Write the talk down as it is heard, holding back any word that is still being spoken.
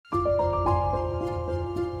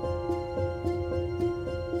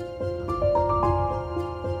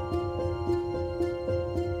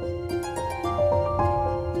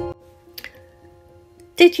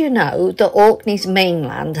Did you know that Orkney's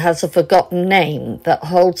mainland has a forgotten name that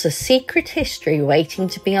holds a secret history waiting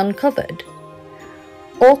to be uncovered?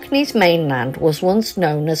 Orkney's mainland was once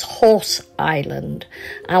known as Horse Island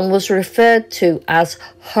and was referred to as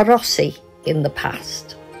Hrossey in the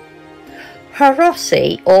past.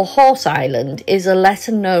 Hrossey or Horse Island is a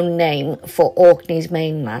lesser known name for Orkney's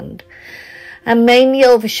mainland and mainly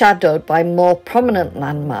overshadowed by more prominent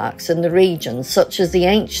landmarks in the region such as the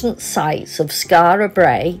ancient sites of Skara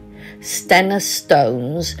Brae, Stennis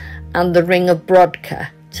Stones and the Ring of Brodka,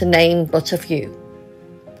 to name but a few.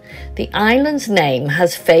 The island's name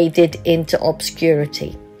has faded into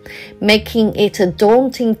obscurity, making it a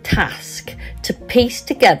daunting task to piece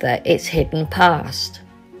together its hidden past.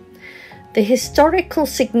 The historical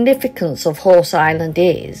significance of Horse Island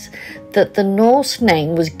is that the Norse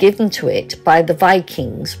name was given to it by the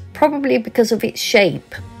Vikings, probably because of its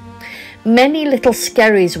shape. Many little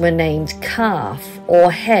skerries were named calf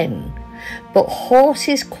or hen, but horse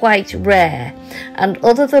is quite rare, and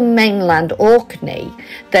other than mainland Orkney,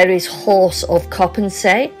 there is Horse of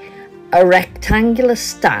Coppensay, a rectangular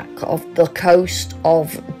stack of the coast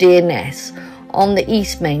of Deerness on the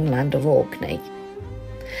east mainland of Orkney.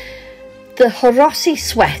 The Hrossey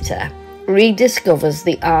sweater rediscovers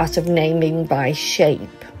the art of naming by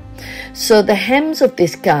shape. So the hems of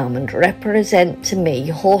this garment represent to me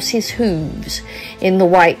horses' hooves in the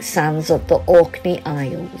white sands of the Orkney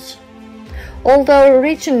Isles. Although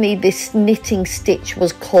originally this knitting stitch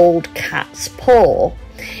was called cat's paw,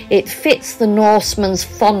 it fits the Norseman's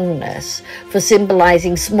fondness for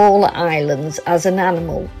symbolising smaller islands as an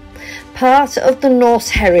animal, part of the Norse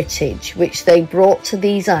heritage which they brought to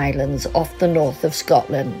these islands off the north of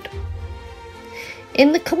Scotland.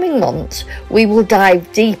 In the coming months, we will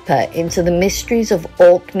dive deeper into the mysteries of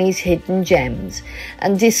Orkney's hidden gems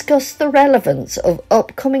and discuss the relevance of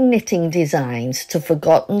upcoming knitting designs to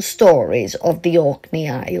forgotten stories of the Orkney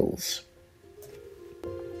Isles.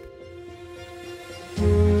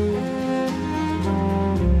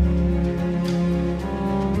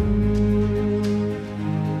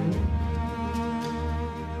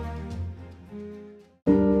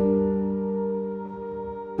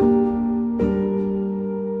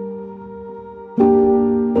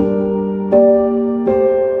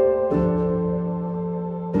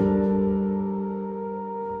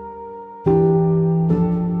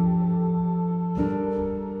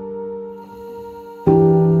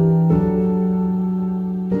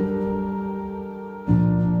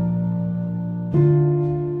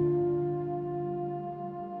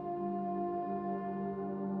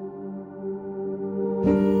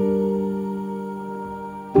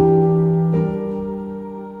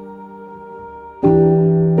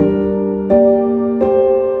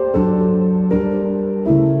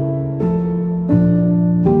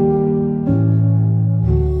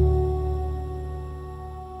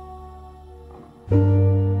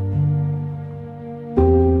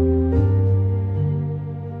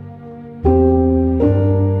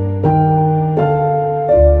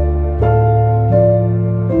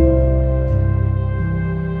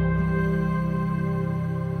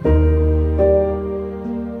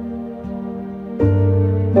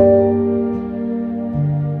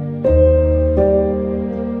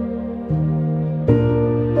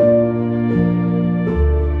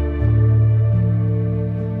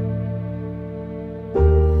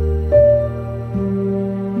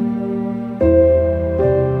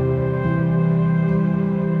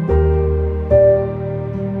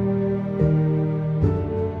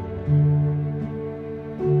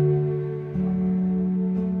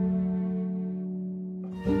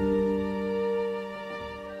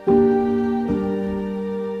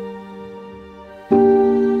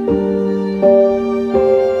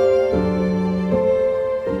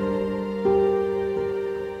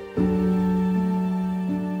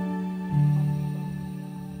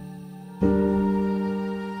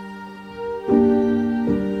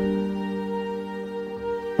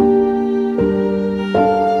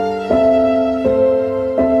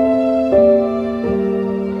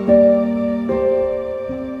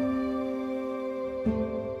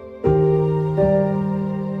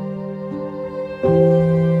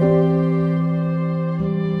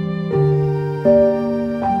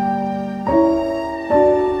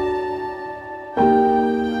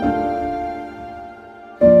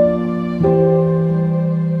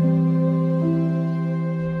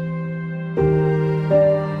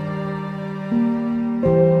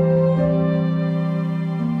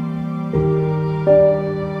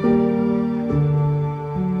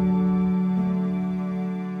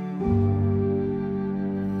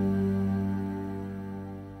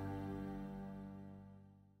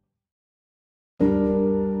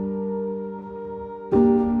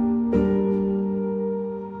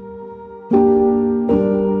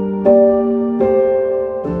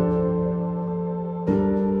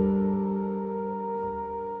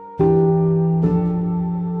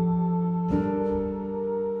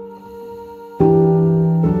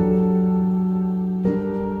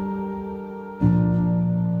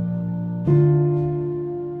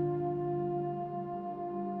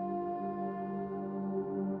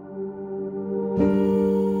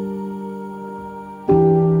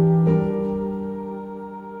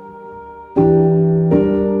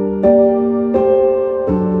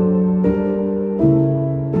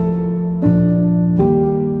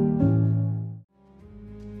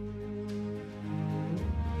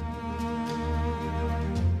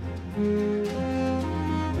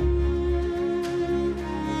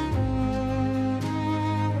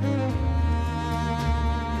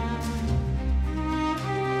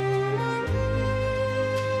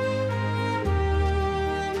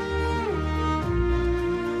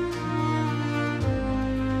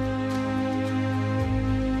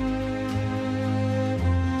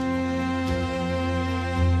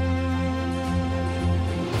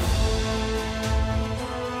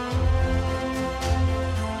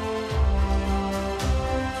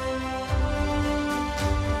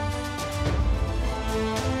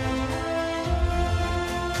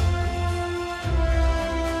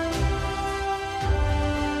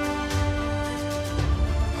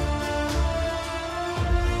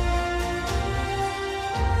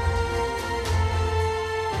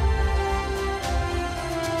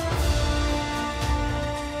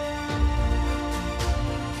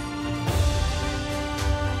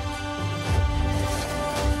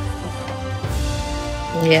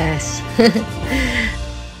 Yes.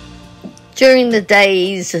 During the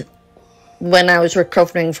days when I was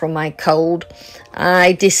recovering from my cold,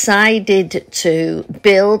 I decided to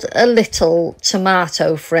build a little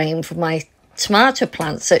tomato frame for my tomato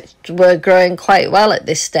plants that were growing quite well at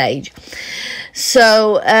this stage.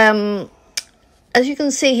 So as you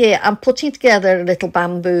can see here, I'm putting together a little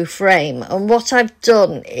bamboo frame, and what I've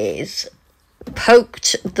done is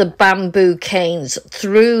poked the bamboo canes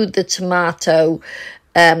through the tomato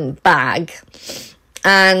bag,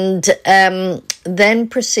 and then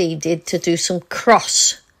proceeded to do some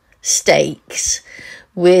cross stakes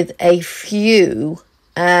with a few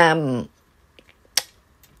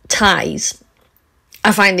ties.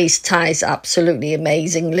 I find these ties absolutely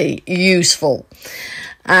amazingly useful.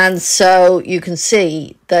 And so you can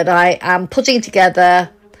see that I am putting together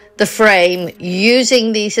the frame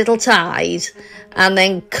using these little ties and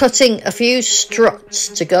then cutting a few struts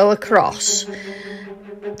to go across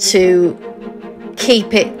to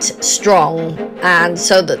keep it strong and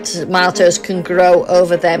so that tomatoes can grow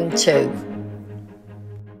over them too.